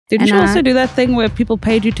Didn't you also do that thing where people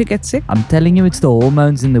paid you to get sick? I'm telling you, it's the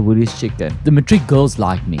hormones in the Woolies chicken. The matric girls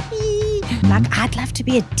like me. Like, I'd love to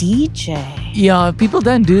be a DJ. Yeah, people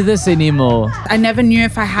don't do this anymore. I never knew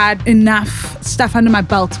if I had enough stuff under my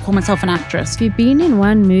belt to call myself an actress. If you've been in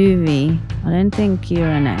one movie, I don't think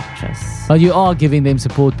you're an actress. Well, you are giving them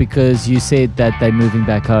support because you said that they're moving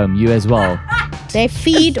back home. You as well. They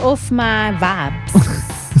feed off my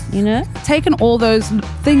vibes. You know? Taken all those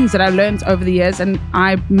things that I learned over the years and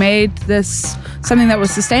I made this something that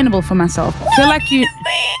was sustainable for myself. I feel like you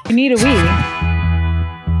need a wee.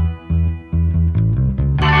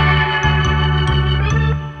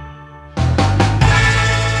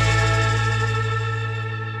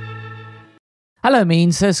 Hello,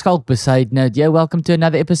 mean sir, Schalk beside Nerd. Yeah, welcome to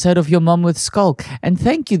another episode of Your Mom with Schalk. And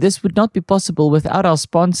thank you, this would not be possible without our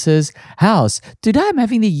sponsor's house. Today I'm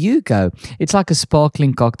having the Hugo. It's like a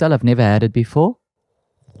sparkling cocktail. I've never had it before.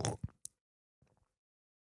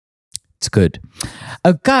 It's good.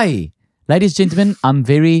 Okay, ladies and gentlemen, I'm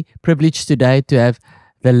very privileged today to have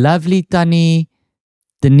the lovely Tannie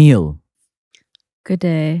Daniel. Good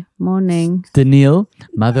day. Morning. Daniel,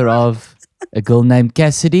 mother of a girl named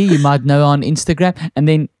Cassidy. You might know her on Instagram. And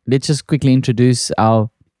then let's just quickly introduce our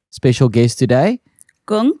special guest today.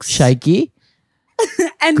 Gunks. Shaky.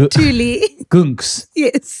 And Tuli. Gunks.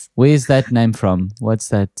 Yes. Where's that name from? What's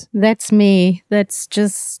that? That's me. That's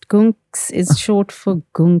just Gunks is short for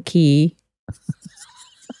Gunky.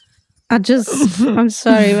 I'm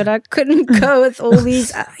sorry, but I couldn't go with all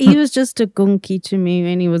these. He was just a Gunky to me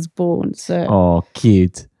when he was born. So. Oh,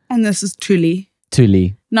 cute. And this is Tuli.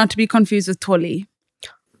 Tuli. Not to be confused with Tolly.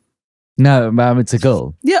 No, it's a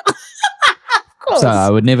girl. Yeah. Of course. So I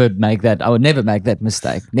would never make that. I would never make that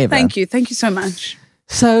mistake. Never. Thank you. Thank you so much.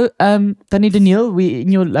 So, Tannie Daniel, we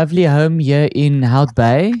in your lovely home here in Hout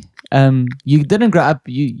Bay. You didn't grow up.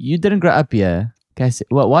 You didn't grow up here. Cassie,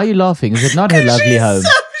 why are you laughing? Is it not her lovely home? So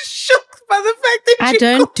shocked by the fact that I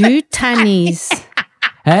don't do tannies.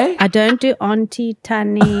 Hey? I don't do auntie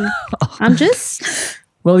tanny. I'm just.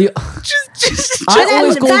 Well, I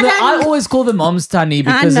I always call the moms Tannie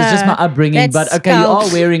because it's just my upbringing. That's but okay, you Schalk.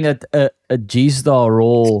 are wearing a G-Star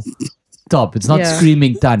raw top. It's not Yeah.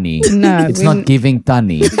 screaming Tannie. No, it's not giving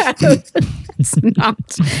Tannie. It's not.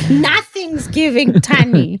 Nothing's giving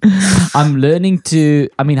tanny. I'm learning to.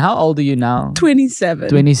 I mean, how old are you now? 27.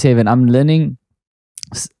 27. I'm learning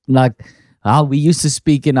like how we used to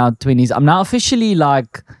speak in our 20s. I'm now officially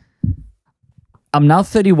like. I'm now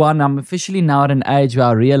 31. I'm officially now at an age where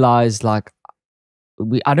I realize like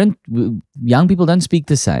young people don't speak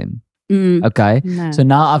the same. Okay. No. So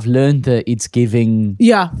now I've learned the it's giving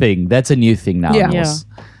thing. That's a new thing now. Yeah. Yeah.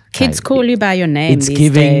 Kids call you by your name It's these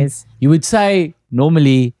giving. days. You would say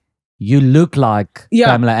normally you look like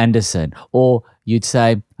Pamela Anderson, or you'd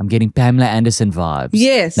say I'm getting Pamela Anderson vibes.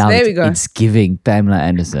 Yes, now there we go. It's giving Pamela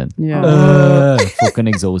Anderson. Yeah. Fucking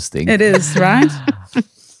exhausting. It is, right?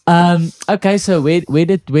 Okay, so where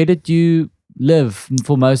did you live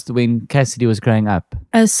for most when Cassidy was growing up?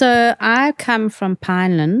 So I come from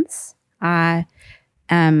Pinelands. I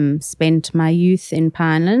spent my youth in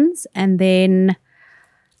Pinelands, and then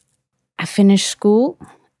I finished school,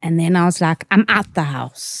 and then I was like, I'm out the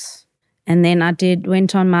house. And then I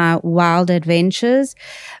went on my wild adventures.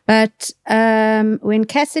 But when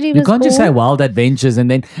Cassidy was You can't born, just say wild adventures and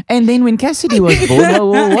then when Cassidy was born,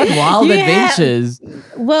 what wild adventures?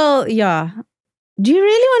 Well, yeah. Do you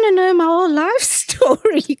really want to know my whole life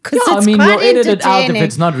story? Because Yeah, it's I mean, quite you'll edit it out if entertaining.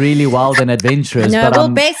 it's not really wild and adventurous. No, but well,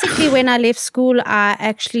 basically, when I left school, I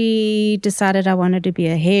actually decided I wanted to be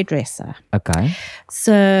a hairdresser. okay.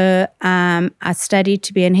 So I studied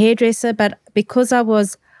to be a hairdresser, but because I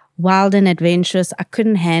was wild and adventurous, I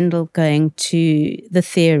couldn't handle going to the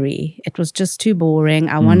theory. It was just too boring.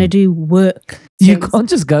 I wanted to work. You can't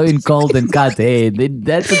just go in cold and cut hair.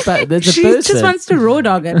 That's a She person. just wants to raw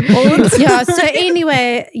dog it. Yeah, so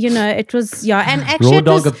anyway, it was, and actually Raw it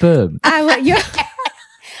was, dog a perm.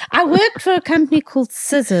 I worked for a company called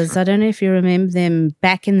Scissors. I don't know if you remember them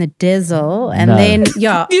back in the diesel. And No. then,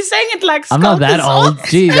 You're saying it like I'm not that old.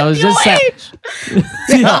 Jeez, I was just saying.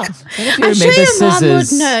 Yeah. I'm sure your mom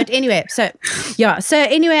would know it. Anyway, so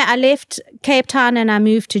I left Cape Town and I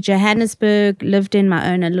moved to Johannesburg, lived in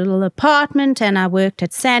my own little apartment, and I worked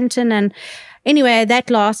at Sandton. And anyway, that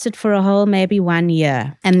lasted for a whole maybe 1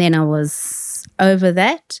 year. And then I was over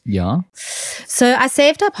that. Yeah. So I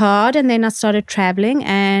saved up hard, and then I started traveling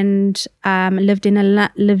and lived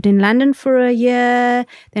in London for a year.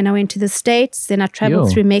 Then I went to the States. Then I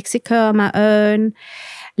traveled through Mexico on my own.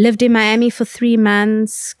 Lived in Miami for 3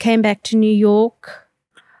 months. Came back to New York.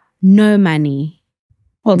 No money.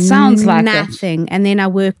 Well, it sounds like it. nothing. And then I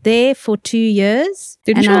worked there for 2 years.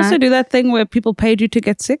 Didn't and you also do that thing where people paid you to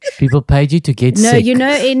get sick? People paid you to get No, sick. you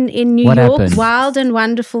know, in New What York, happened? Wild and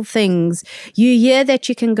Wonderful Things, you hear that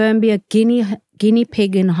you can go and be a guinea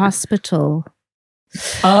pig in hospital.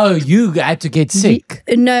 Oh, you had to get sick.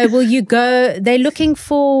 No, well, you go. They're looking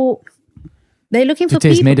for test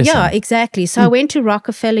people. medicine. Yeah, exactly. So I went to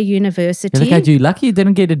Rockefeller University. Look at you. Lucky you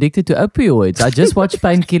didn't get addicted to opioids. I just watched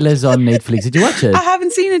Painkillers on Netflix. Did you watch it? I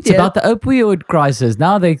haven't seen it It's yet. about the opioid crisis.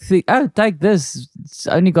 Now they think, oh, take this. It's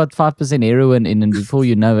only got 5% heroin in, and before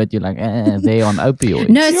you know it, you're like, they're on opioids.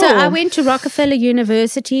 No, so Sure. I went to Rockefeller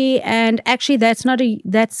University, and actually, that's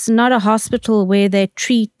not a hospital where they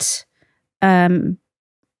treat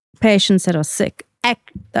patients that are sick.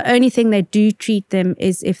 The only thing they do treat them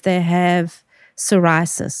is if they have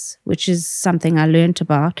psoriasis, which is something I learned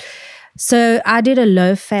about. So I did a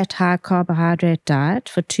low-fat, high-carbohydrate diet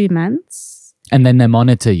for 2 months. And then they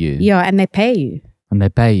monitor you. Yeah, and they pay you. And they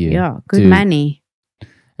pay you. Yeah, good to, money.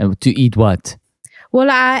 To eat what? Well,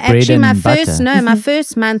 Bread and my butter.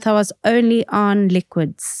 first month I was only on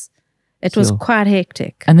liquids. It was Sure. quite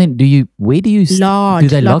hectic. And then where do you Lard, do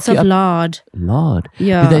they lots lock you of up? lard. Lard.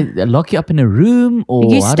 Yeah. Do they lock you up in a room or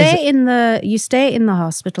You how does stay in the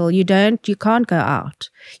hospital. You can't go out.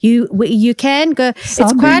 You can go.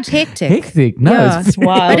 It's quite hectic. Hectic. No, Yeah. it's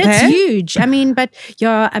wild. But it's Okay. huge. I mean,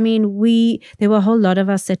 there were a whole lot of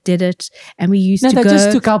us that did it, and we used to they go.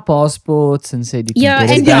 just took our passports and said, you can Yeah, get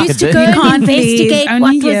and us we back used to at go the- and can't leave, investigate only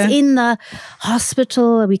what here. was in the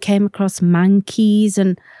hospital. We came across monkeys,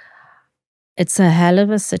 and it's a hell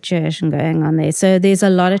of a situation going on there. So there's a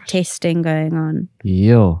lot of testing going on.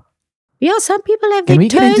 Yo. Yeah, some people have Can their we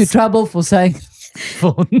get into toes. trouble for saying...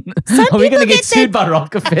 Are we people going to get get sued by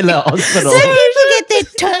Rockefeller Hospital? Some people get their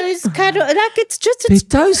toes cut off. Like it's Their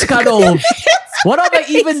toes cut off. What are they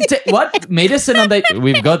even? What medicine are they?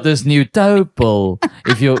 We've got this new toe pill.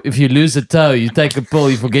 If you lose a toe, you take a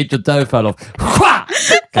pill. You forget your toe fell off.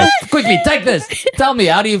 Okay, quickly take this. Tell me,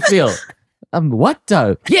 how do you feel? What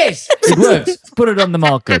toe? Yes, it works. Put it on the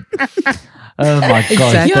market. Oh my god,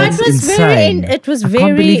 Exactly. Yeah, that's it was insane. I I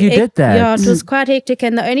can't believe you did that. Yeah, it was quite hectic.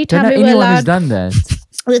 And the only Don't time know we were anyone who's allowed, done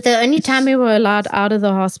that. the only time we were allowed out of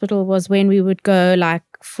the hospital was when we would go like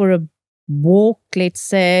for a walk, let's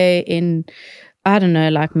say in, I don't know,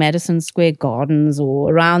 like Madison Square Gardens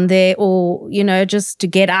or around there, or just to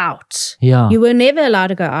get out. Yeah. You were never allowed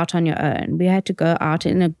to go out on your own. We had to go out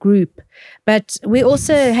in a group. But we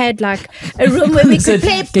also had like a room where we could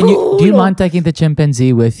play pool. Do you mind taking the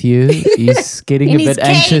chimpanzee with you? He's getting a In bit his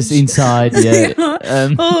anxious cage. inside. Yeah.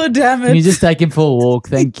 Oh, damn Can you it. just take him for a walk?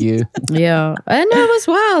 Thank you. Yeah. And it was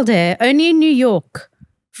wild there. Only in New York.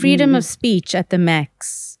 Freedom of speech at the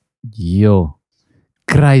max. Yo.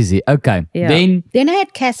 Crazy. Okay. Yeah. Then I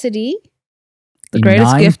had Cassidy. The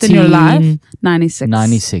greatest gift in your life? 96.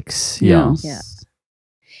 96. Yeah. Yeah.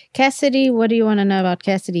 Cassidy, what do you want to know about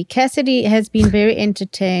Cassidy? Cassidy has been very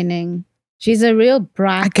entertaining. She's a real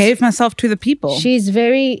bright. I gave myself to the people. She's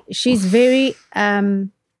very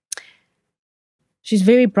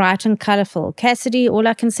bright and colorful. Cassidy, all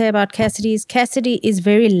I can say about Cassidy is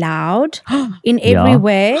very loud in every Yeah.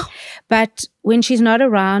 way, but when she's not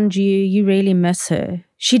around you, you really miss her.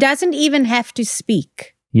 She doesn't even have to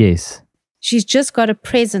speak. Yes. She's just got a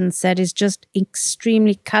presence that is just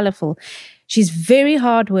extremely colorful. She's very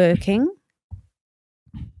hardworking.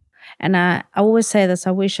 And I always say this,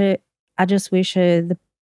 I just wish her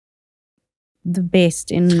the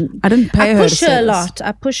best in. I didn't pay I her push to her say a this. lot.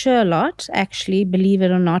 I push her a lot, actually, believe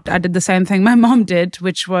it or not. I did the same thing my mom did,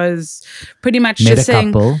 which was pretty much Met just a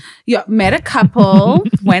saying, couple. yeah, met a couple,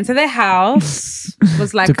 went to their house,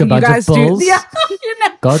 was like, Took a you bunch of guys do, pills. yeah,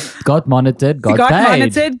 Got monitored, got paid.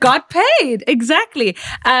 monitored, got paid, exactly.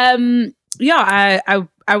 Yeah,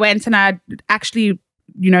 I went and I actually,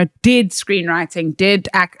 did screenwriting, did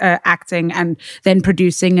acting, and then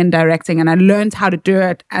producing and directing, and I learned how to do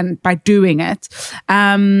it, and by doing it,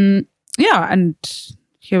 yeah, and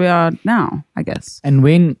here we are now, I guess. And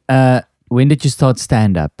when did you start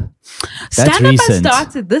stand up? Stand up, recent. I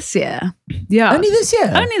started this year. Yeah, Only this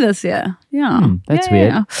year. Only this year. Yeah, that's Yeah,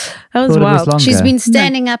 weird. yeah. That was Thought it was wild. longer. She's been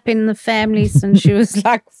standing up in the family since she was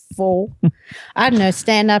like 4. I don't know,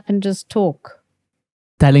 stand up and just talk.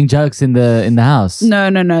 Telling jokes in the house. No.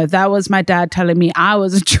 That was my dad telling me I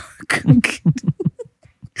was a jerk.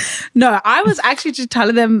 No, I was actually just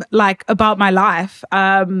telling them like about my life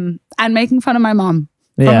and making fun of my mom.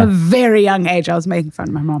 Yeah. From a very young age, I was making fun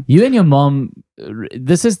of my mom. You and your mom,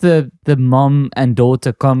 this is the mom and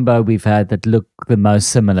daughter combo we've had that look the most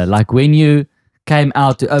similar. Like when you came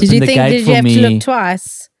out to open the gate did for you have me. to look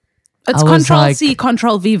twice? It's I was Control like- C,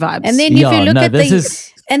 Control V vibes. And then if you look at this the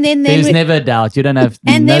is And then There's we, never a doubt. You don't have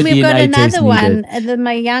and no then we've got DNA test another one, needed.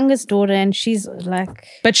 my youngest daughter, and she's like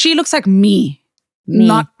But she looks like me,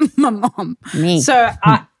 not my mom. me. So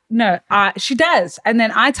she does. And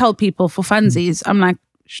then I tell people for funsies, I'm like,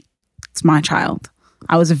 it's my child.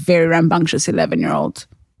 I was a very rambunctious 11-year-old.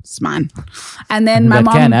 It's mine. And then my that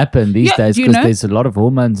mom can happen these days you because know? there's a lot of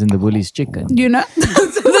hormones in the Woolies chicken. You know, this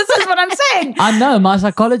is what I'm saying. I know. My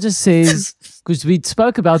psychologist says, because we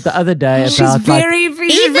spoke about the other day She's about very Even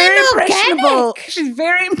impressionable. organic. She's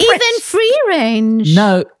very impressionable. Even free range.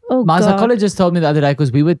 No, Oh, my God. psychologist told me the other day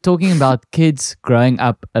because we were talking about kids growing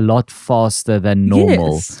up a lot faster than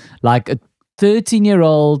normal. Yes. Like a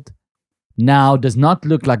 13-year-old now does not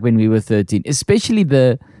look like when we were 13, especially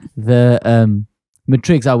the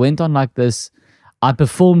matrics. I went on like this. I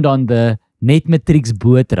performed on the Net Matrix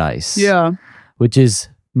bootreis. Yeah. Which is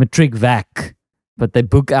matric vac, but they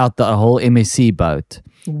book out the whole MSc boat.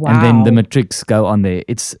 Wow. And then the matrics go on there.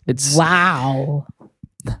 It's Wow.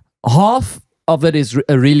 half of it is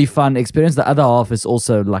a really fun experience. The other half is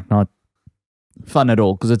also like not fun at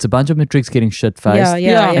all because it's a bunch of matrics getting shit faced.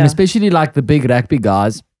 Yeah. And especially like the big rugby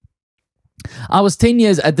guys. I was 10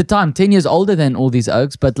 years at the time, 10 years older than all these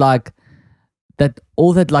oaks, but like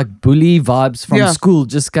all that like bully vibes from school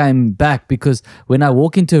just came back because when I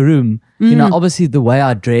walk into a room, you know, obviously the way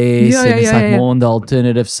I dress and it's like more on the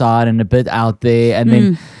alternative side and a bit out there. And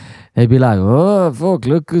then they'd be like, oh, fuck,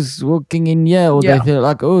 look who's walking in here. Or they feel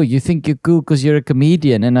like, oh, you think you're cool because you're a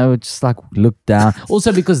comedian. And I would just like look down.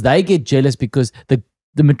 Also because they get jealous because the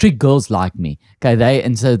matric girls like me.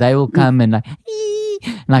 Okay, so they will come and like,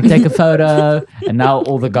 and like take a photo. And now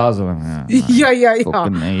all the guys are like,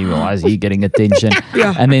 fucking me, why is he getting attention?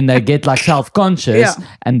 And then they get like self-conscious.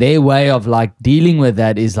 And their way of like dealing with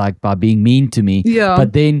that is like by being mean to me.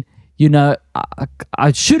 But then, you know,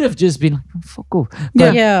 I should have just been like, oh, fuck off.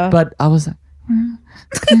 But I was like,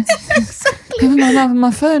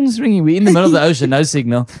 my phone's ringing. We're in the middle of the ocean, no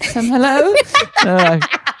signal. Hello?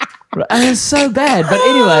 And it's so bad. But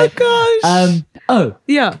anyway. Oh,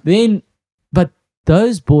 gosh. Then, but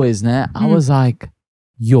those boys now, I was like,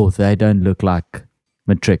 they don't look like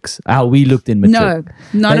matrics. How we looked in matric.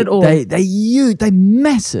 No, not at all. They're huge. They're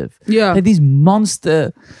massive. Yeah. They're these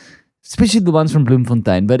monster, especially the ones from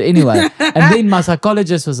Bloemfontein. But anyway, and then my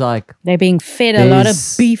psychologist was like, They're being fed a lot of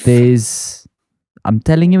beef. I'm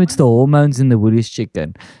telling you, it's the hormones in the Woolies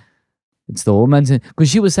chicken. It's the hormones because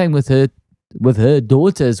she was saying with her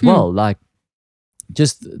daughter as well, like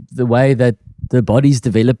just the way that the body's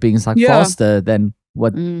developing is like faster than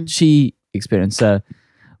what she experienced. So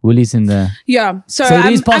Woolies in the So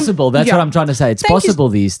it is possible. That's what I'm trying to say. It's possible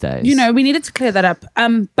these days. You know, we needed to clear that up.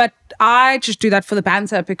 But I just do that for the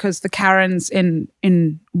banter because the Karens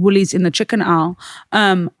in Woolies in the chicken aisle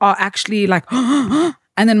are actually like,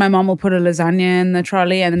 and then my mom will put a lasagna in the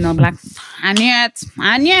trolley and then they'll be like, I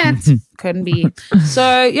knew it. Couldn't be.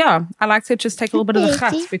 So yeah, I like to just take a little bit of the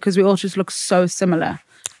cut because we all just look so similar.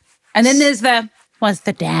 And then there's was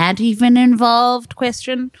the dad even involved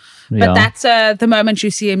question? But that's the moment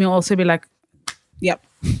you see him, you'll also be like, yep,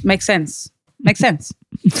 makes sense. Makes sense.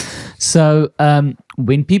 So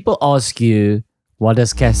when people ask you, what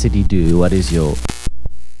does Cassidy do? What is your...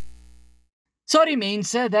 Sorry,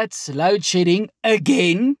 Mensa, that's load shedding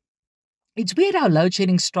again. It's weird how load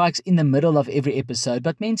shedding strikes in the middle of every episode,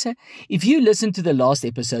 but Mensa, if you listen to the last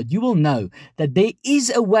episode, you will know that there is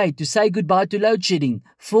a way to say goodbye to load shedding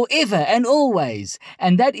forever and always,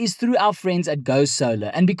 and that is through our friends at Go Solar.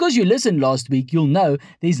 And because you listened last week, you'll know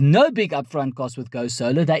there's no big upfront cost with Go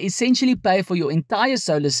Solar. They essentially pay for your entire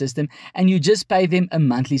solar system, and you just pay them a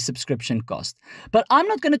monthly subscription cost. But I'm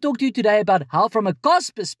not going to talk to you today about how, from a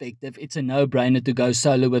cost perspective, it's a no-brainer to go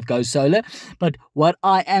solar with Go Solar, but what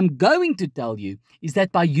I am going to tell you is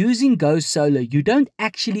that by using Go Solar, you don't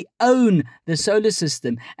actually own the solar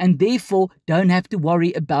system and therefore don't have to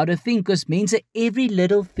worry about a thing because means that every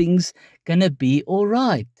little thing's gonna be all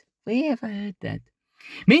right. Where have I heard that?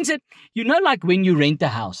 Means that, you know, like when you rent a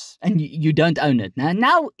house and you don't own it.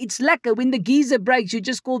 Now it's lekker. When the geyser breaks, you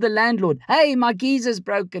just call the landlord. Hey, my geyser's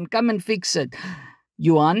broken. Come and fix it.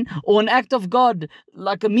 Yuan, or an act of God,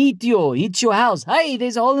 like a meteor hits your house. Hey,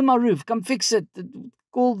 there's a hole in my roof. Come fix it.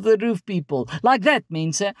 Call the roof people. Like that,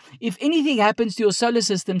 Mensa. If anything happens to your solar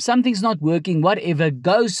system, something's not working, whatever,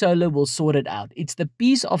 Go Solar will sort it out. It's the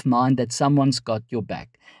peace of mind that someone's got your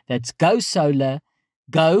back. That's Go Solar.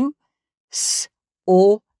 Go S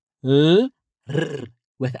O L R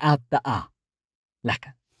without the A.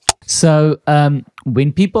 Lekker. So,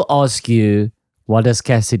 when people ask you, what does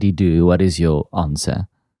Cassidy do? What is your answer?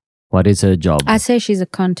 What is her job? I say she's a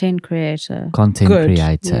content creator. Content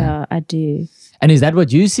creator. Yeah, I do. And is that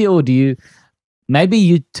what you see, or do you maybe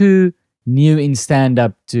you're too new in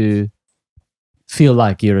stand-up to feel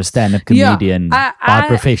like you're a stand-up comedian by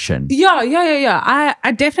profession. Yeah.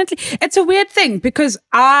 I definitely, it's a weird thing because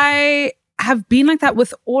I have been like that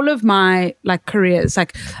with all of my like careers.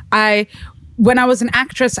 Like when I was an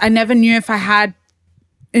actress, I never knew if I had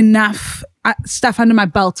enough stuff under my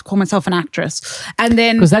belt to call myself an actress. And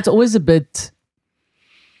then, because that's always a bit,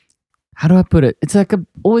 how do I put it? It's like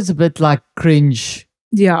always a bit like cringe.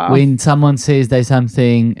 Yeah. When someone says there's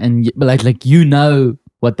something and like you know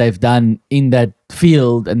what they've done in that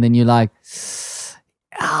field, and then you're like,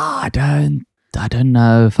 I don't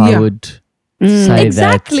know if I would say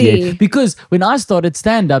exactly. that yet. Because when I started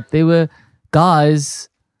stand up, there were guys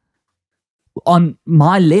on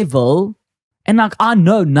my level, and like I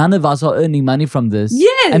know none of us are earning money from this.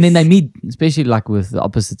 Yes. And then they meet, especially like with the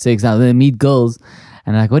opposite sex now, they meet girls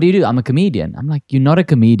and they're like, what do? I'm a comedian. I'm like, you're not a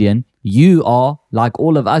comedian. You are like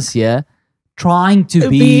all of us here trying to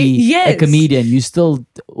be a comedian. You're still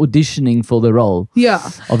auditioning for the role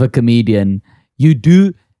of a comedian. You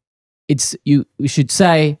should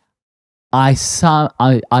say, I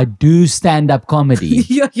do stand-up comedy.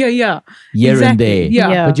 Here and there.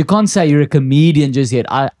 Yeah. But you can't say you're a comedian just yet.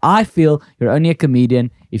 I feel you're only a comedian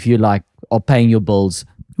if you like are paying your bills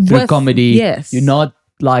through comedy. Yes. You're not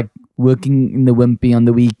like working in the Wimpy on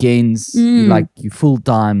the weekends. You're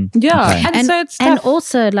full-time. Yeah. Okay. And so it's and tough.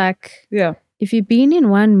 also like if you've been in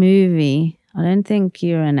one movie, I don't think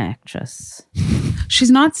you're an actress. She's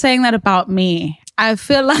not saying that about me. I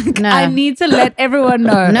feel like No. I need to let everyone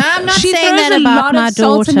know. No, I'm not she saying throws that a about lot my of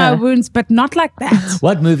salt in my daughter. wounds, but not like that.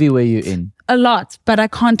 What movie were you in? A lot, but I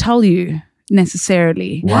can't tell you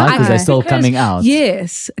necessarily. Why? Because they're still Because- coming out.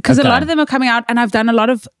 Yes, because a Okay. lot of them are coming out, and I've done a lot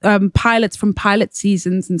of pilots from pilot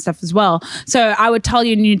seasons and stuff as well. So I would tell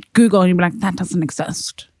you, and you'd Google, and you'd be like, that doesn't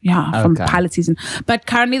exist. Yeah, from Okay. pilot season. But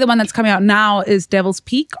currently, the one that's coming out now is Devil's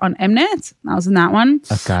Peak on Mnet. I was in that one.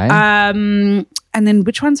 Okay. And then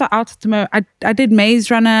which ones are out at the moment? I did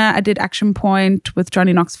Maze Runner. I did Action Point with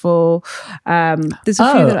Johnny Knoxville. There's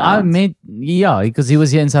a few that are out. Because he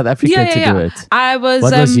was here in South Africa to do it. I was.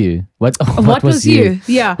 What was you? What was you?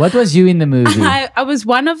 Yeah. What was you in the movie? I was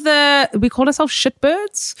one of we called ourselves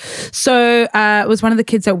shitbirds. So I was one of the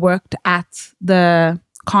kids that worked at the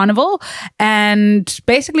carnival, and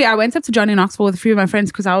basically I went up to Johnny Knoxville with a few of my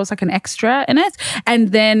friends because I was like an extra in it,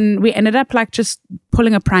 and then we ended up like just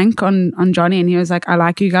pulling a prank on Johnny, and he was like, I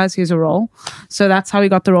like you guys, here's a role. So that's how we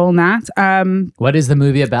got the role in that. What is the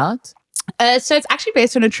movie about? So it's actually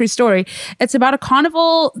based on a true story. It's about a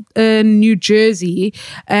carnival in New Jersey,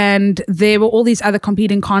 and there were all these other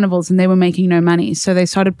competing carnivals, and they were making no money. So they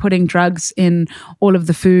started putting drugs in all of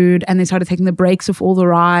the food, and they started taking the breaks off all the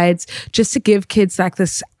rides just to give kids like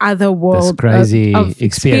this other world, crazy of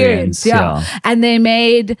experience. Yeah. And they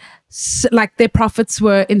made like their profits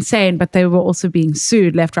were insane, but they were also being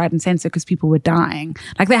sued left, right, and center because people were dying.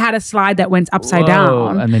 Like they had a slide that went upside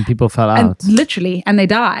down, and then people fell and out. literally, and they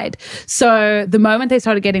died. So the moment they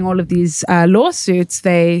started getting all of these lawsuits,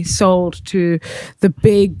 they sold to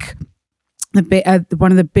one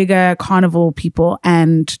of the bigger carnival people,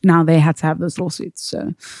 and now they had to have those lawsuits. So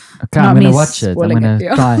Okay, not I'm going me to watch it. I'm spoiling going to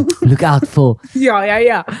it, try look out for.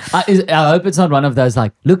 yeah. I hope it's not one of those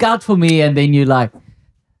like look out for me, and then you like,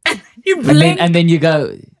 You blink. and then you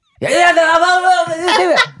go.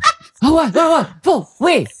 Oh, what? For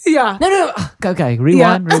where? Yeah. No. Okay,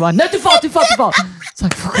 rewind. No, too far. It's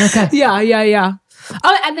like, okay. Yeah.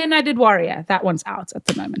 Oh, and then I did Warrior. That one's out at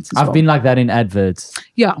the moment. as I've well. been like that in adverts.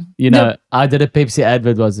 Yeah. You know, I did a Pepsi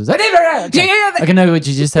advert. Was like, Yeah. okay, no, but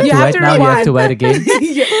you just have You to have wait to now. You have to rewind. wait again.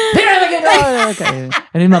 Okay.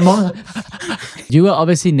 And then my mom, you were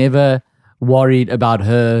obviously never worried about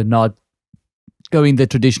her not going the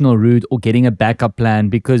traditional route or getting a backup plan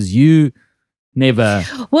because you never.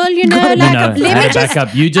 Well, let me had a just.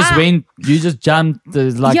 backup. You just went. You just jumped.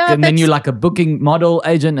 And then but- you're like a booking model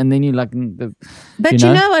agent, and then you're like. But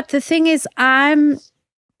you know what? The thing is, as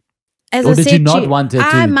Or I did said you to not want it to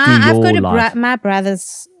I've do your got life?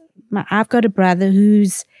 I've got a brother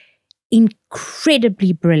who's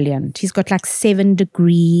incredibly brilliant. He's got like 7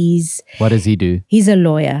 degrees. What does he do? He's a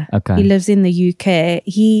lawyer. Okay. He lives in the UK.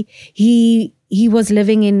 He was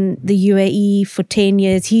living in the UAE for 10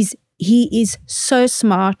 years. He is so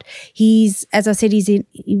smart. He's, as I said, he's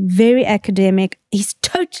very academic. He's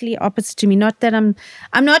totally opposite to me. Not that I'm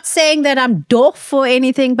not saying that I'm doof or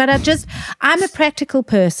anything, but I'm a practical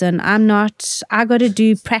person. I got to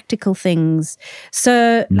do practical things.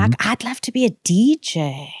 So like, I'd love to be a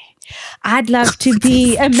DJ. I'd love to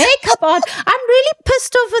be a makeup artist. I'm really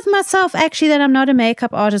pissed off with myself, actually, that I'm not a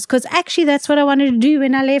makeup artist, because actually that's what I wanted to do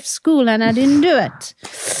when I left school and I didn't do it.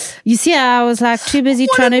 You see, I was like too busy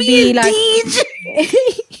trying to be like...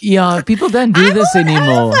 Yeah, people don't do this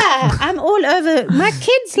anymore. I'm all over. My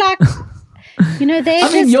kids like... You know, they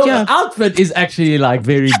I mean, your outfit is actually like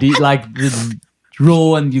very deep, like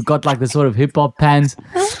raw, and you got like the sort of hip hop pants.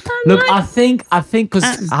 Look, I think,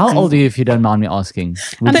 because how old are you, if you don't mind me asking?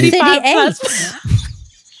 I'm Would you- 38.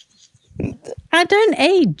 I don't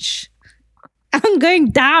age. I'm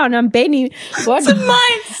going down. I'm Benny. What's a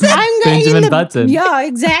mindset? I'm going Benjamin in the, Button. Yeah,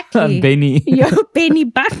 exactly. Benny. You're Benny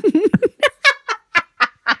Button.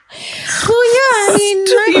 Well, yeah, I mean,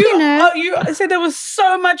 like, you know. You said there was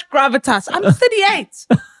so much gravitas. I'm 38.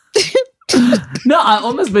 No, I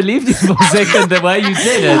almost believed you for a second the way you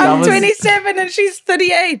said it. I'm 27 and she's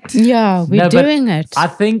 38. Yeah, we're doing it. I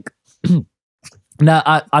think... No,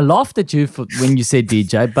 I laughed at you when you said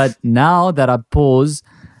DJ, but now that I pause,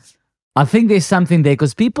 I think there's something there,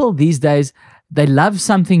 because people these days, they love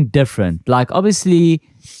something different. Like, obviously,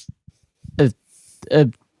 a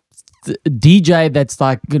DJ that's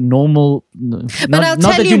like normal, not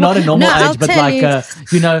that you're not a normal age, but like,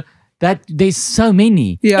 that there's so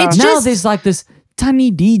many. Yeah. It's now just- there's like this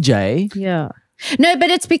tiny DJ. Yeah. No, but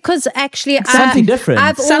it's because actually Something different.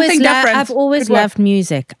 I've Something different. I've always Good work. loved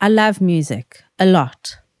music. I love music a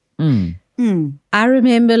lot. Mm. I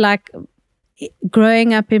remember like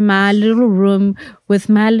growing up in my little room with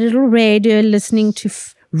my little radio, listening to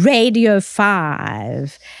Radio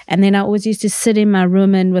 5. And then I always used to sit in my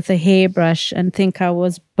room and with a hairbrush and think I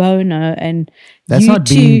was Bono and That's you not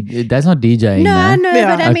that's not DJing. No, no,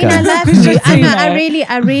 Yeah. but I mean, Okay. I love Just music. so you know.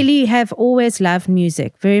 I really have always loved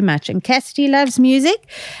music very much. And Cassidy loves music.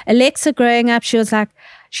 Alexa, growing up, she was like,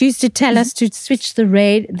 she used to tell us to switch the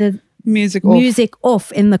Music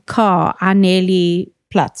off in the car. I nearly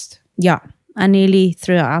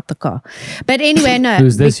threw her out the car. But anyway, no.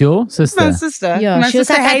 Who's this, your sister? My sister. Yeah, My she was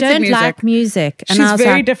sister like, I hated don't music. like music. And She's I was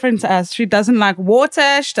very like, different to us. She doesn't like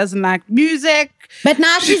water. She doesn't like music. but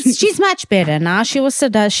now she's much better. Now she also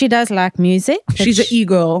does. She does like music. but She's an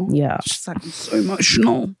e-girl. Yeah. She's like so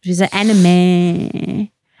emotional. She's an anime.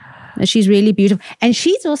 She's really beautiful. And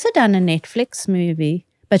she's also done a Netflix movie,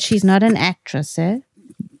 but she's not an actress, eh?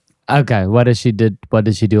 Okay, what did she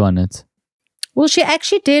do on it? Well, she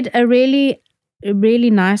actually did a really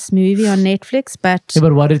nice movie on Netflix, but Yeah,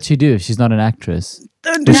 but what did she do? She's not an actress.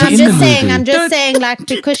 Don't Was do she I'm in just the saying, movie? I'm just saying, like,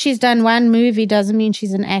 because she's done one movie doesn't mean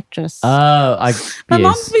she's an actress. Oh, My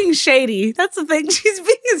mom's yes. being shady. That's the thing. She's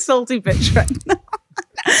being a salty bitch right now.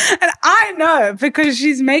 And I know because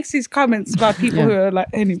she makes these comments about people who are like,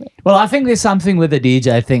 anyway. Well, I think there's something with the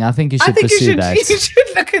DJ thing. I think you should I think you pursue should, that. you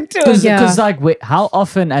should look into it. Because, Yeah. like, how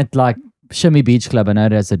often at like Shimmy Beach Club, I know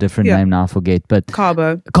that's a different Yeah. name now, I forget, but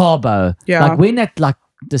Carbo. Carbo. Yeah. Like when at like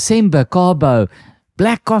December, Carbo,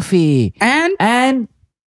 black coffee, And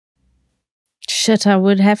Shit, I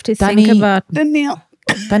would have to Danny- think about. Danielle.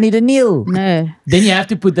 Tani Daniel. No, Then you have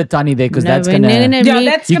to put the Tani there because no, that's we're going not to... gonna Yeah, read-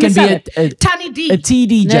 that's You going can to be sell it. Tani D. a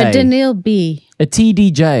TDJ. no, Danielle B. A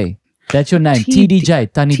TDJ. That's your name.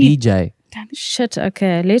 TDJ. Tani DJ. Shit.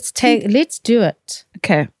 Okay, let's do it.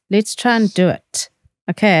 Okay. Let's try and do it.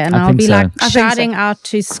 Okay, and I I'll think be so. like I think so. shouting out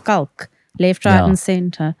to Schalk, left, right, Yeah. and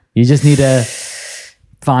center. You just need to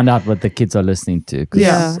find out what the kids are listening to. 'Cause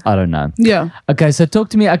Yeah. I don't know. Yeah, Okay, so talk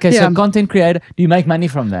to me. Okay, so Yeah. content creator, do you make money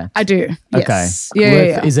from that? I do. Okay. Yes. Yeah, With-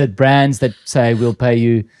 yeah. Is it brands that say we'll pay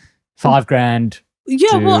you $5,000 Yeah,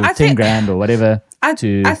 to well, I 10 think grand or whatever? I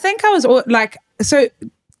think I was like, so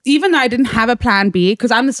even though I didn't have a plan B,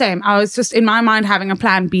 because I'm the same, I was just in my mind having a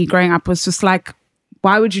plan B growing up was just like,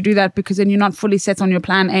 why would you do that? Because then you're not fully set on your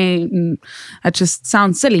plan A, and it just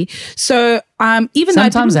sounds silly. So even though I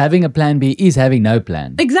Sometimes didn't, having a plan B is having no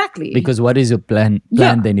plan. exactly, Because what is your plan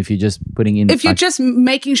Yeah. then if you're just putting in... if you're like, just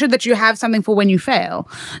making sure that you have something for when you fail.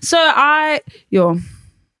 So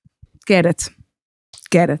get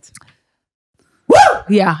it. Woo!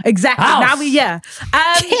 Yeah, exactly. House. Now no,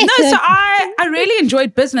 so I really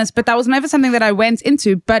enjoyed business, but that was never something that I went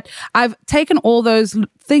into. But I've taken all those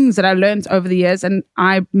things that I learned over the years and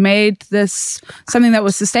I made this something that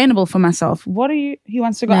was sustainable for myself. He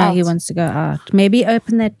wants to go No, out. he wants to go out. Maybe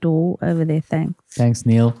open that door over there. Thanks. Thanks,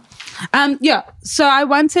 Neil. So I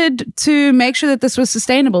wanted to make sure that this was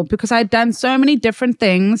sustainable because I'd done so many different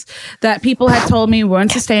things that people had told me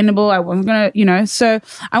weren't sustainable. I wasn't gonna, so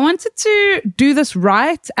I wanted to do this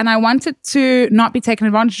right and I wanted to not be taken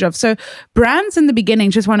advantage of. So brands in the beginning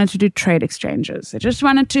just wanted to do trade exchanges. They just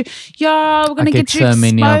wanted to, we're gonna get get you so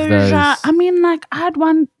many of those. exposure. I mean, like I had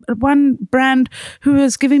one brand who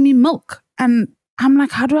was giving me milk and I'm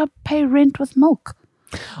like, how do I pay rent with milk?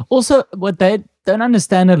 Also, what they don't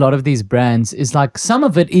understand, a lot of these brands, is like some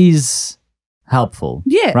of it is helpful.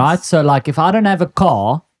 Yes. Right? So like if I don't have a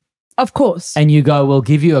car Of course. and you go, we'll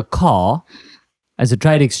give you a car as a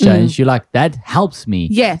trade exchange, you're like, that helps me.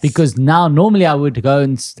 Yes. Because now normally I would go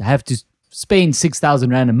and have to spend 6,000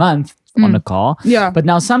 Rand a month on a car. Yeah. But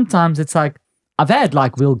now sometimes it's like, I've had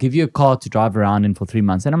like, we'll give you a car to drive around in for 3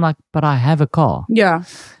 months. And I'm like, but I have a car. Yeah.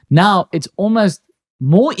 Now it's almost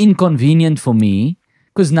more inconvenient for me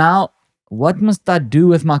because now what must I do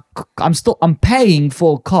with my, I'm paying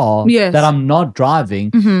for a car Yes. that I'm not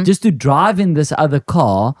driving just to drive in this other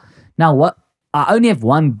car. Now what? I only have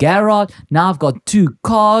one garage. Now I've got 2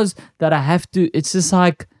 cars that I have to, it's just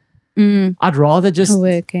like, I'd rather just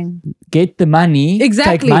Working. get the money,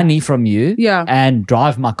 Exactly. take money from you Yeah. and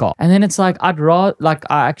drive my car. And then it's like, I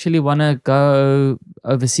actually want to go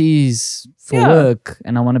overseas for Yeah. work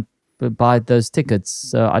and I want to buy those tickets.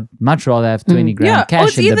 So I'd much rather have 20 grand Yeah. Or cash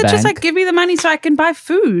it's in the either bank. just like, give me the money so I can buy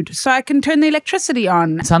food, so I can turn the electricity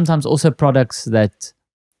on. Sometimes also products that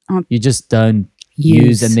Oh. you just don't Use.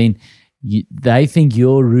 use and then they think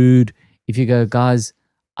you're rude if you go, guys,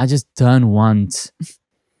 I just don't want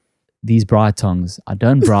these braai tongs. I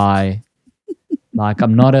don't braai. Like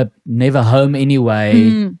I'm never home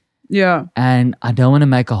anyway. Yeah. And I don't want to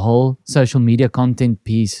make a whole social media content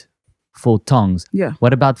piece for tongs. Yeah.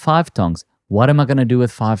 What about 5 tongs? What am I going to do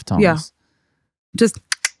with 5 tongs? Yeah. Just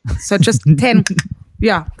 10.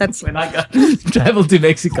 Yeah. That's When I go travel to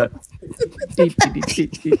Mexico.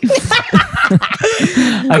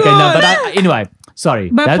 Okay, no, but anyway, sorry.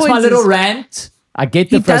 My That's my point little is, rant. I get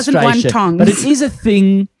the he doesn't frustration. want tongs. But it is a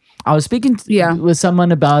thing. I was speaking Yeah. with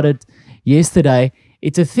someone about it yesterday.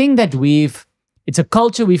 It's a thing that it's a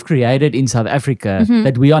culture we've created in South Africa Mm-hmm.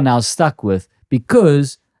 that we are now stuck with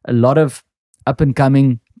because a lot of up and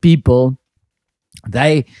coming people,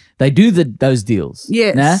 they do those deals.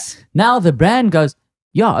 Yes. Nah? Now the brand goes,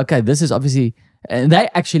 yeah, okay, this is obviously, and they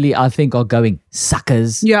actually, I think, are going,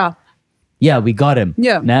 suckers. yeah. Yeah, we got him.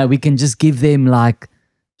 Yeah. Now we can just give them like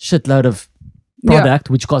shitload of product,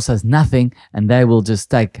 which costs us nothing, and they will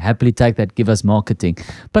just happily take that, give us marketing.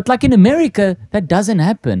 But like in America, that doesn't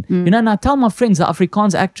happen. You know, and I tell my friends, the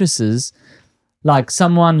Afrikaans actresses, like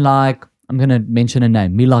someone like, I'm going to mention a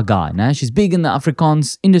name, Mila Guy. Now she's big in the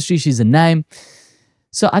Afrikaans industry. She's a name.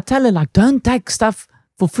 So I tell her, like, don't take stuff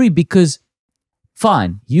for free because,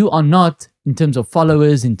 fine, you are not, in terms of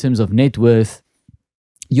followers, in terms of net worth,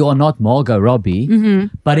 you are not Margot Robbie.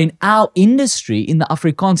 But in our industry, in the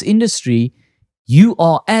Afrikaans industry, you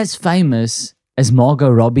are as famous as Margot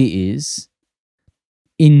Robbie is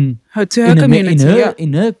in Her community.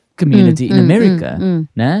 in her community in America.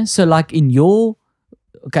 Nah? So like in your,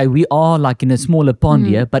 okay, we are like in a smaller pond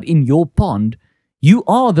here, but in your pond, you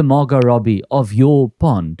are the Margot Robbie of your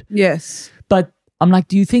pond. Yes. But I'm like,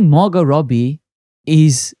 do you think Margot Robbie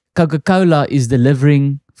Coca-Cola is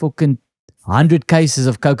delivering fucking 100 cases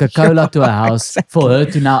of Coca-Cola to her house for her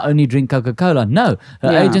to now only drink Coca-Cola? No.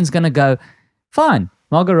 Her Yeah. agent's going to go, fine,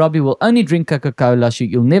 Margot Robbie will only drink Coca-Cola.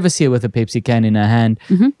 You'll never see her with a Pepsi can in her hand,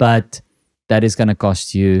 but that is going to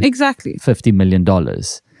cost you Exactly. $50 million.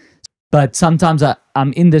 But sometimes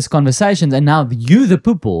I'm in this conversations and now you the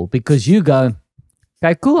poople because you go,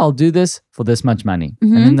 okay, cool, I'll do this for this much money.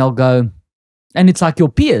 And then they'll go, and it's like your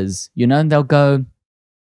peers, you know, and they'll go,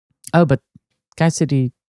 oh, but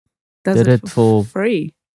Cassidy Does did it for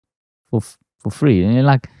free. for free. And you're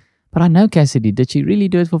like, but I know Cassidy. Did she really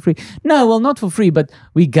do it for free? No, well, not for free, but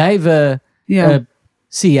we gave her Yeah. a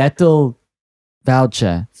Seattle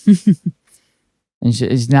voucher. And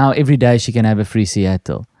she's now every day she can have a free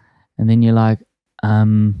Seattle. And then you're like,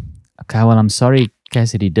 okay, well, I'm sorry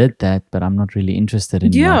Cassidy did that, but I'm not really interested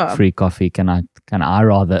in like, free coffee. Can I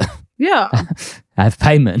rather Yeah. have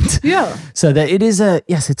payment? Yeah. So that it is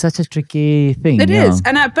it's such a tricky thing. It yeah. is,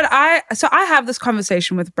 and I have this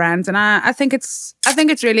conversation with brands, and I think it's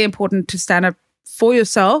really important to stand up for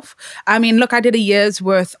yourself. I mean, look, I did a year's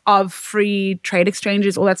worth of free trade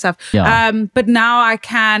exchanges, all that stuff. Yeah. But now I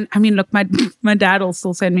can. I mean, look, my dad will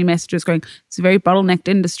still send me messages going, "It's a very bottlenecked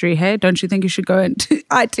industry. Hey, don't you think you should go into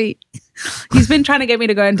IT?" He's been trying to get me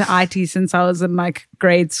to go into IT since I was in like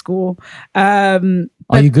grade school. Are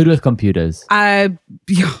you good with computers? I'm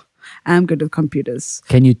good with computers.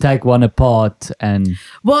 Can you take one apart and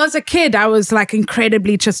Well, as a kid, I was like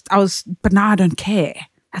incredibly but now I don't care.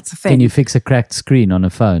 That's the thing. can you fix a cracked screen on a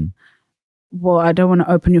phone? Well, I don't want to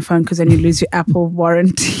open your phone because then you lose your Apple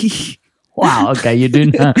warranty. Wow. Okay, you do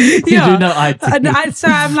know. You do know IT. So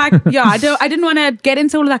I'm like, I didn't want to get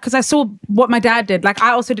into all of that because I saw what my dad did. Like, I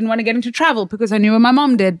also didn't want to get into travel because I knew what my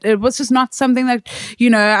mom did. It was just not something that,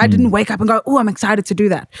 I didn't wake up and go, oh, I'm excited to do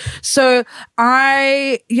that. So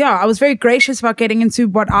I was very gracious about getting into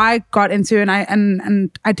what I got into, and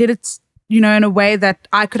I did it, in a way that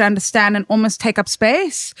I could understand and almost take up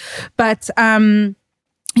space. But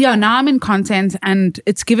now I'm in content, and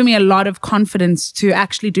it's given me a lot of confidence to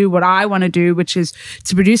actually do what I want to do, which is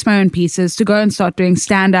to produce my own pieces, to go and start doing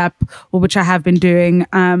stand-up, or which I have been doing.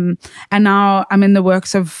 And now I'm in the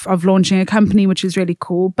works of launching a company, which is really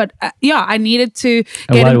cool. But I needed to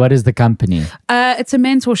get what is the company? It's a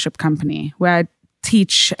mentorship company where I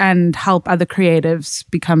teach and help other creatives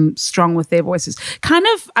become strong with their voices. Kind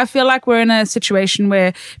of, I feel like we're in a situation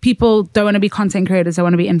where people don't want to be content creators, they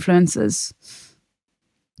want to be influencers.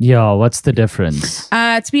 Yeah, what's the difference?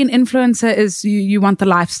 To be an influencer is you want the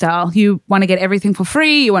lifestyle. You want to get everything for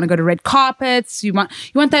free. You want to go to red carpets. You want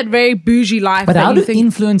that very bougie life. But how do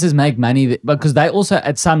influencers make money? Because they also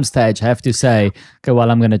at some stage have to say, okay,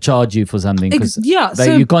 well, I'm going to charge you for something. Because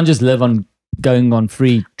you can't just live on going on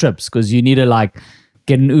free trips, because you need to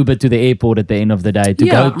get an Uber to the airport at the end of the day to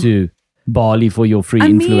go to Bali for your free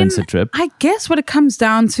influencer trip. I guess what it comes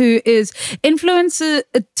down to is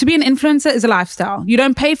to be an influencer is a lifestyle. You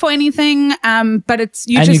don't pay for anything, but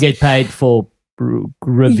you get paid for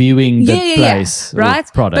reviewing the place, right?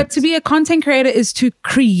 Product. But to be a content creator is to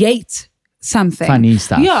create something. Funny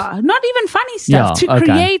stuff. Yeah, not even funny stuff.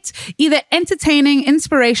 Create either entertaining,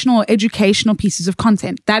 inspirational, or educational pieces of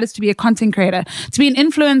content. That is to be a content creator. To be an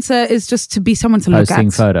influencer is just to be someone to look at. Posting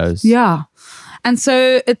photos. Yeah. And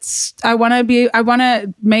so I want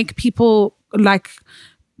to make people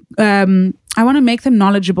I want to make them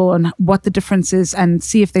knowledgeable on what the difference is and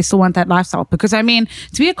see if they still want that lifestyle. Because to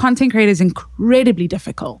be a content creator is incredibly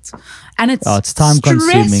difficult, and it's time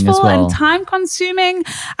consuming as well. And time consuming.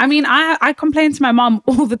 I complain to my mom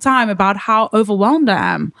all the time about how overwhelmed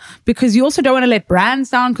I am, because you also don't want to let brands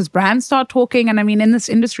down, because brands start talking. And in this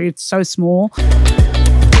industry, it's so small.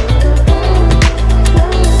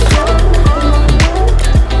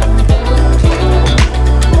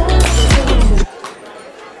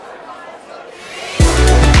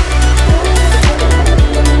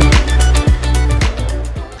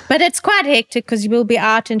 But it's quite hectic, because you will be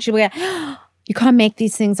out and she'll be like, oh, you can't make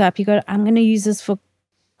these things up. I'm going to use this for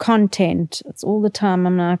content. It's all the time.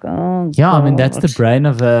 I'm like, oh, yeah, God. That's the brain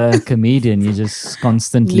of a comedian. You just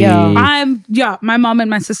constantly. My mom and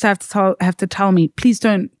my sister have to tell me, please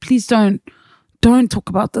don't talk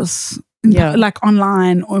about this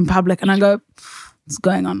online or in public. And I go, it's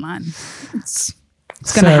going online. It's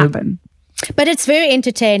going to happen. But it's very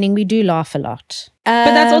entertaining. We do laugh a lot. But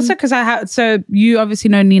that's also because so you obviously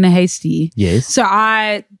know Nina Hasty. Yes. So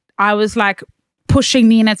I was pushing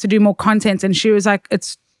Nina to do more content, and she was like,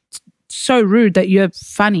 it's so rude that you're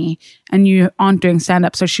funny and you aren't doing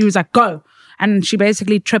stand-up. So she was like, go. And she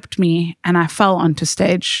basically tripped me, and I fell onto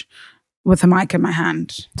stage with a mic in my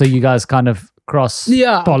hand. So you guys kind of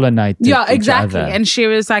cross-pollinate. Yeah, exactly. And she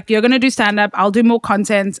was like, you're going to do stand-up, I'll do more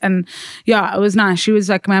content. And it was nice. She was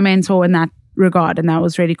like my mentor in that regard, and that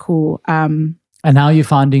was really cool. And how are you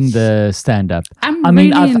finding the stand-up? I'm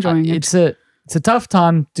really enjoying it. It's a tough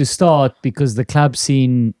time to start, because the club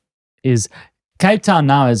scene is... Cape Town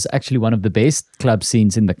now is actually one of the best club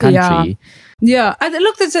scenes in the country. Yeah.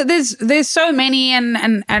 Look, there's so many,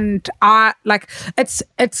 and I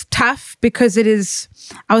it's tough, because it is.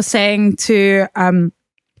 I was saying to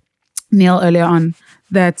Neil earlier on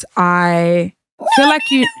that I feel like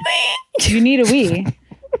you need a wee.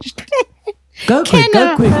 Go quick.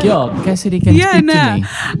 Yeah, Cassidy can speak to me.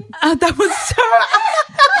 That was so.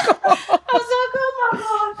 I was like, oh my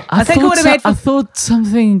God. I thought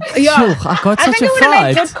something. Yeah, I got I such think a it would have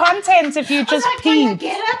made good content if you just peed.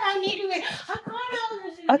 Get up, I need to wait. I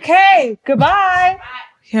can't. Okay, goodbye.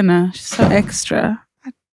 She's so extra.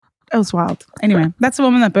 It was wild. Anyway, that's the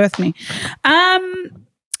woman that birthed me.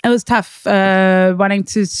 It was tough wanting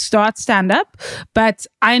to start stand-up, but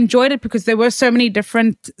I enjoyed it because there were so many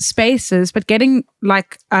different spaces, but getting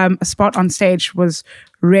a spot on stage was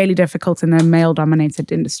really difficult in a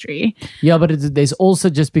male-dominated industry. Yeah, but there's also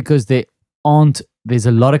just because there's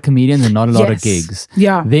a lot of comedians and not a lot of gigs.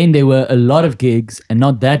 Yeah. Then there were a lot of gigs and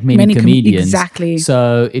not that many comedians. Exactly.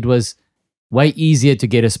 So it was way easier to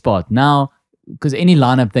get a spot. Now, because any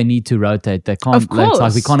lineup they need to rotate, they can't. Of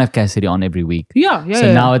course. We can't have Cassidy on every week. Yeah.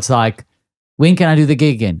 So now it's when can I do the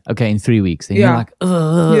gig again? Okay, in 3 weeks. Then you're like,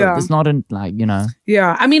 ugh, Yeah. it's not like,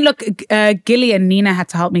 Yeah, I mean, look, Gilly and Nina had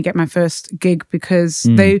to help me get my first gig because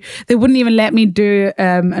they wouldn't even let me do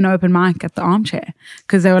an open mic at the Armchair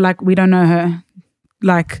because they were like, we don't know her.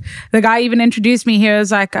 Like the guy even introduced me. He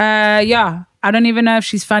was like, yeah, I don't even know if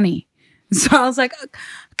she's funny. So I was like,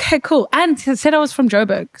 okay, cool. And he said I was from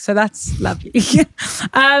Joburg, so that's lovely.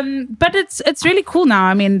 But it's really cool now.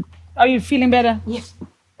 I mean, are you feeling better? Yes.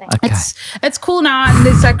 okay. It's cool now,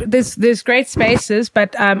 and there's great spaces.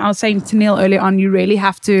 But I was saying to Neil earlier on, you really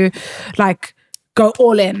have to like go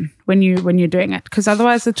all in when you're doing it, because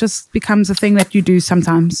otherwise it just becomes a thing that you do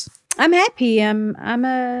sometimes. I'm happy. I'm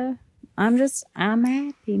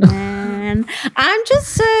happy, man. I'm just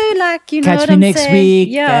so like, you know Catch what me I'm next saying? week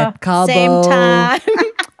Yeah, at Cabo. same time.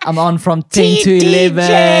 I'm on from 10 to 11,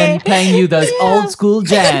 TDJ. playing you those old school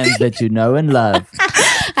jams that you know and love.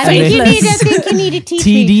 I think you need to teach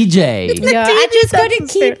me. TDJ. Yeah, I just got to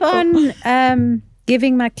keep on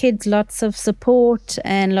giving my kids lots of support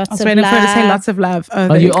and I lots was of waiting for her to say love. lots of love. Oh, Oh,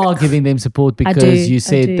 there you go. are giving them support I because do, you I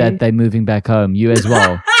said do. that they're moving back home. You as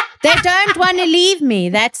well. They don't want to leave me.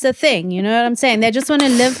 That's the thing. You know what I'm saying? They just want to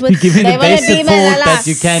live with. You're giving they the want best to be support my that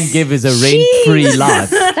you can give is a rent-free Jeez.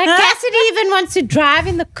 life. Like Cassidy even wants to drive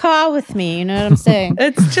in the car with me. You know what I'm saying?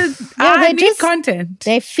 It's just Yeah, I they need just- content.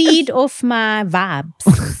 They feed off my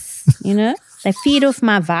vibes. You know, they feed off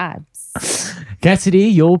my vibes. Cassidy,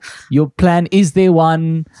 your plan, is there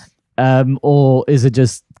one or is it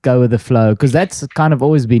just go with the flow? Because that's kind of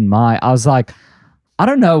always been I was like, I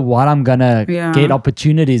don't know what I'm gonna get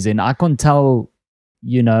opportunities in. I can't tell,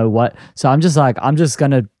 what. So I'm just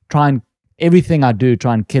gonna try and everything I do,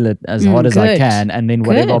 try and kill it as hard as I good. can, and then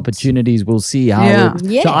whatever Good. opportunities we'll see how. Yeah.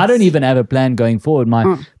 Yes. So I don't even have a plan going forward.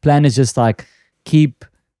 My plan is just like keep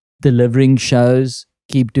delivering shows,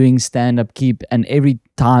 keep doing stand up, and every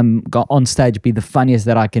time go on stage be the funniest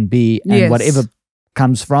that I can be, and Yes. whatever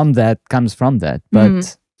comes from that.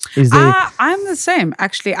 But is there? I'm the same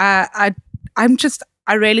actually.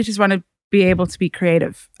 I really just want to be able to be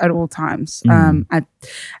creative at all times. I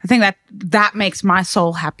think that makes my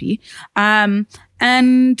soul happy.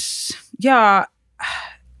 And yeah,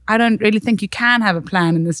 I don't really think you can have a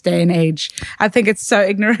plan in this day and age. I think it's so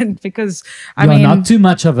ignorant because I mean, not too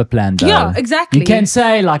much of a plan though. Yeah, exactly. You can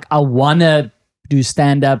say like I wanna do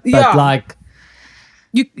stand up, but Yeah. like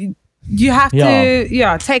you have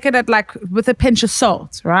Yeah. to take it at like with a pinch of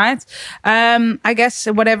salt, right? I guess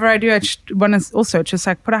whatever I do, I want to also just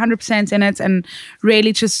like put 100% in it and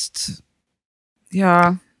really just be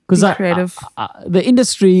creative. The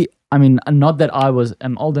industry. I mean, not that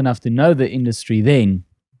am old enough to know the industry then,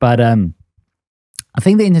 but I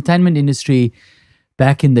think the entertainment industry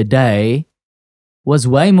back in the day was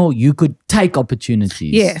way more. You could take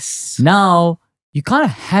opportunities. Yes. Now you kind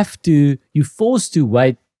of have to. You're forced to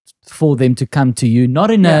wait for them to come to you,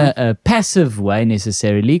 not in a passive way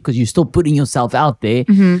necessarily, because you're still putting yourself out there.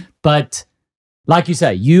 Mm-hmm. But like you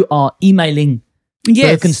say, you are emailing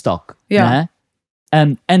Birkenstock. Yeah.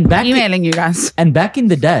 Nah? And back Emailing you guys. and back in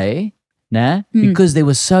the day, because there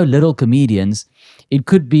were so little comedians, it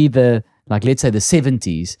could be let's say the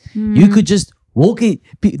 70s. You could just walk in.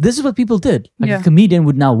 This is what people did. Like a comedian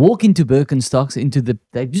would now walk into Birkenstocks, you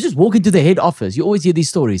just walk into the head office. You always hear these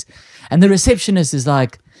stories. And the receptionist is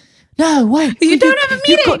like, no, wait. You don't have a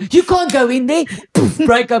meeting. You can't go in there. Poof,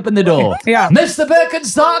 break open the door. Yeah. Mr.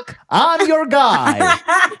 Birkenstock, I'm your guy.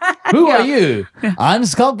 Who are you? I'm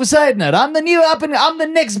Schalk Poseidon. I'm I'm the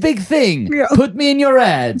next big thing. Yeah. Put me in your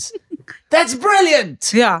ads. That's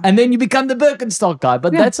brilliant. Yeah. And then you become the Birkenstock guy.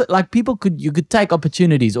 But that's like you could take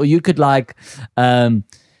opportunities, or you could like, at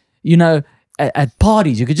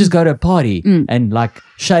parties, you could just go to a party and like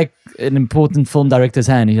shake an important film director's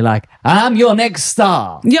hand and you're like, I'm your next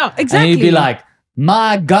star. Yeah, exactly. And you'd be like,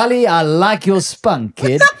 my golly, I like your spunk,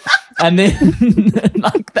 kid. And then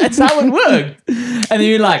like that's how it worked. And then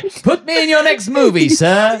you're like, put me in your next movie,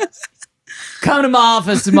 sir. Come to my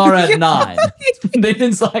office tomorrow at 9. Then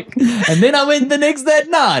it's like, and then I went the next day at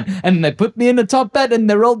 9. And they put me in the top hat and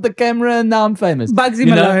they rolled the camera and now I'm famous. Bugsy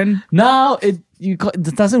Malone. Now it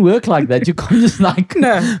doesn't work like that. You can't just like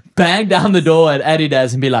bang down the door at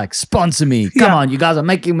Adidas and be like, sponsor me. Come on, you guys are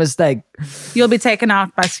making a mistake. You'll be taken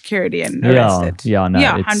out by security and arrested. Yeah, no.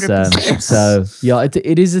 Yeah, it's, 100%. So, yeah,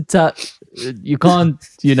 it is a tough, you can't,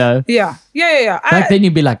 Yeah. Back then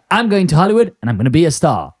you'd be like, I'm going to Hollywood and I'm going to be a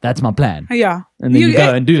star. That's my plan. Yeah. And then you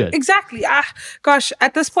go and do it. Exactly. Gosh,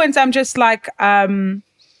 at this point, I'm just like, at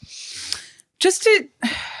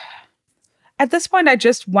this point, I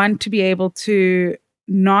just want to be able to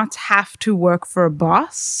not have to work for a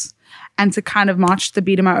boss and to kind of march to the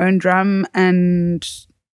beat of my own drum and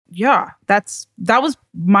yeah, that was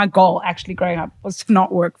my goal actually growing up, was to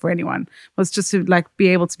not work for anyone, was just to like be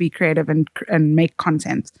able to be creative and make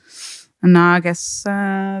content. And now I guess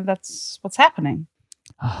that's what's happening.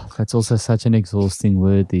 Oh, that's also such an exhausting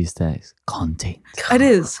word these days. Content. It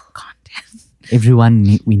is content.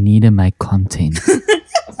 Everyone, we need to make content.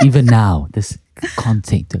 Even now, this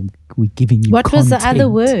content, we're giving you What content. was the other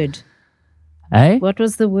word? Eh? What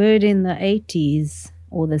was the word in the 80s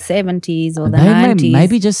or the 70s or the They 90s?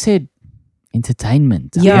 maybe just said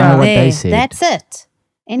entertainment. I yeah, don't know what there. they said. That's it.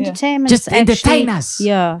 Entertainment. Just entertain us.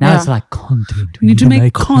 Yeah. Now Yeah. it's like content. We need to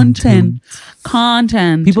make content.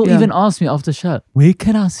 People even ask me after the show, where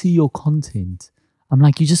can I see your content? I'm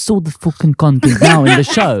like, you just saw the fucking content now in the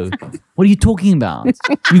show. What are you talking about?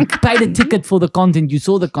 You paid a ticket for the content. You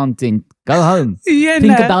saw the content. Go home. Yeah,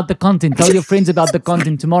 Think no. about the content. Tell your friends about the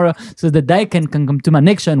content tomorrow so that they can come to my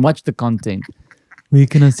next show and watch the content. Where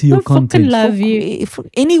can I see your I fucking content? love you.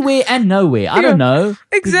 Anywhere and nowhere. I don't know.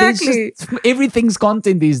 Exactly. There's just- everything's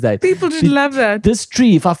content these days. People just love that. This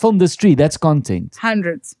tree, if I film this tree, that's content.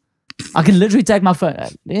 Hundreds. I can literally take my phone.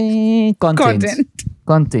 Content.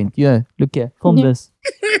 Content. Yeah, look here. Film this.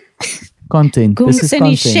 Content. This is Goomson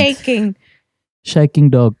content. is shaking. Shaking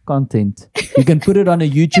dog content. You can put it on a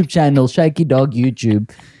YouTube channel, Shaky Dog YouTube.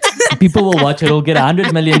 People will watch it. It'll get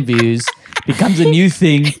 100 million views. Becomes a new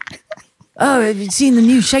thing. Oh, have you seen the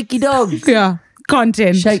new Shaky Dog? Yeah.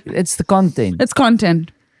 Content. It's the content. It's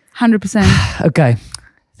content. 100%. Okay.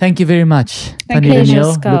 Thank you very much, Tani Pleasure,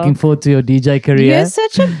 Danielle. Schalk. Looking forward to your DJ career. You're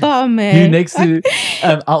such a bum, man. You next to,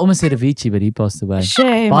 I almost said Avicii, but he passed away.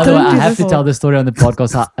 Shame. By the way, Don't I do have to this. tell the story on the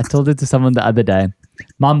podcast. I told it to someone the other day.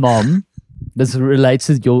 My mom, this relates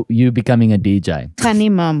to you becoming a DJ. Funny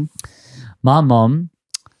mum. My mom,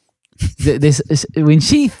 when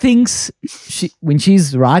she thinks, when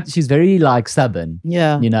she's right, she's very like stubborn,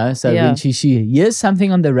 Yeah. you know? So Yeah. when she hears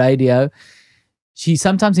something on the radio, she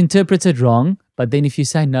sometimes interprets it wrong. But then if you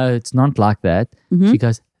say, no, it's not like that, she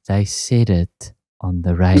goes, they said it on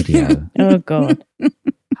the radio. Oh, God.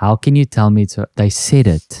 How can you tell me they said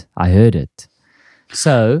it? I heard it.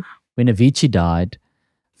 So when Avicii died,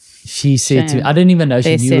 she said to me, Shame. I didn't even know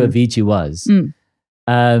she They knew said- who Avicii was.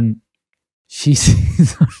 Mm. She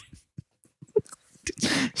said,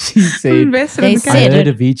 she said, Invested in They the said- I character.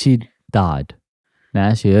 heard Avicii died.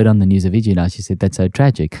 Now she heard on the news Avicii died. She said, that's so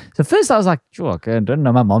tragic. So first I was like, sure, okay, I don't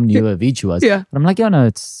know. My mom knew who Avicii was. Yeah. But I'm like, yeah, no,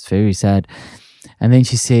 it's very sad. And then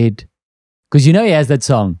she said, because you know he has that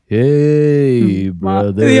song, hey,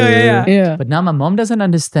 brother. Yeah. Yeah. But now my mom doesn't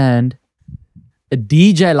understand a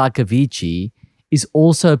DJ like Avicii is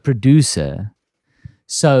also a producer.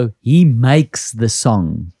 So he makes the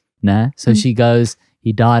song. Nah? So she goes,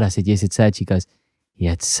 he died. I said, yes, it's sad. She goes, he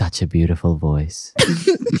had such a beautiful voice.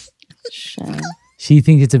 Shame. She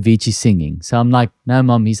thinks it's Avicii singing. So I'm like, no,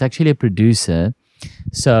 mom, he's actually a producer.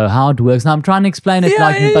 So how it works. Now I'm trying to explain it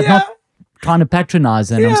but not trying to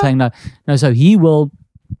patronize. And I'm saying, no, so he will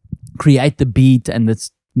create the beat and the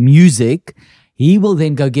music. He will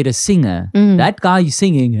then go get a singer. That guy you're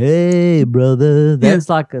singing, hey, brother, that's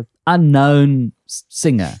like an unknown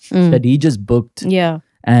singer that he just booked Yeah.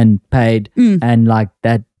 and paid. And like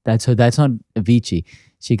that, so that's not Avicii.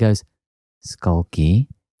 She goes, Schalky,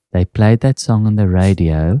 they played that song on the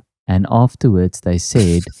radio and afterwards they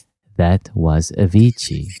said that was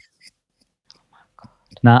Avicii.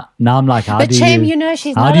 Now I'm like, how But do shame, you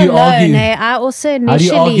she's how not do you alone. argue? I also initially... How do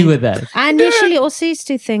you argue with that? I initially also used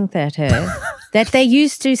to think that, that they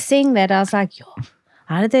used to sing that. I was like, yo,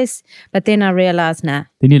 how did they... But then I realized, nah.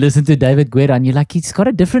 Then you listen to David Guetta and you're like, he's got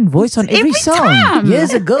a different voice on every song. time.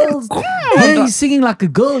 Yes, a girl. Yeah, he's singing like a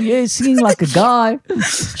girl. Yeah, he's singing like a guy.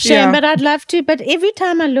 Shame, Yeah. but I'd love to. But every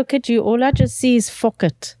time I look at you, all I just see is fuck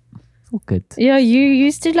it. Fuck it. Yeah, you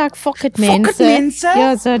used to like fuck it, man. Fuck it, mense?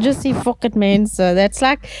 Yeah, so I just see fuck it, man. So that's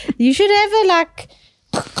like, you should have a like,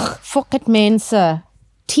 fuck it, man.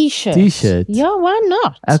 T-shirt. T-shirt. Yeah, why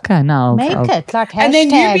not? Okay, now Make it like hashtag. And then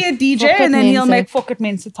you be a DJ fuck it, and then he'll Mensa. make Fuck It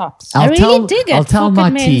Mensa tops. I really dig it. I'll tell Fuck my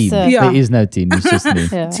it, team. Mensa. Yeah. There is no team. It's just me.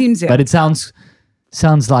 Yeah. Teams, yeah. But it sounds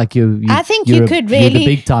like you. I think you're you a- could You're really- the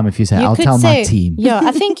big time if you say, You I'll could tell my say- team. Yeah,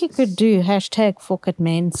 I think you could do hashtag fuck it,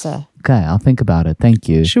 Mensa. Okay, I'll think about it. Thank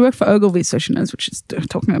you. She worked for Ogilvy, so she knows what she's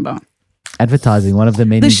talking about. Advertising, one of the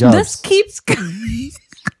many This jobs. keeps going.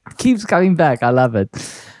 Keeps coming back. I love it.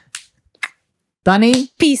 Dani,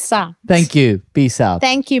 Peace out. thank you. Peace out.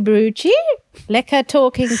 Thank you, Brucci. Lekker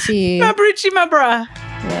talking to you. My Brucci, my bra.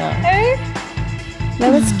 Yeah. Hey?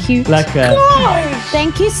 That was cute. Like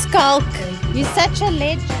Thank you, Schalk. You're such a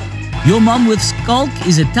legend. Your Mum with Schalk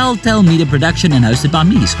is a Telltale Media production and hosted by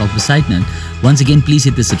me, Schalk Besaidnout. Once again, please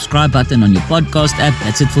hit the subscribe button on your podcast app.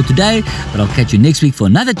 That's it for today, but I'll catch you next week for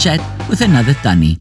another chat with another Tannie.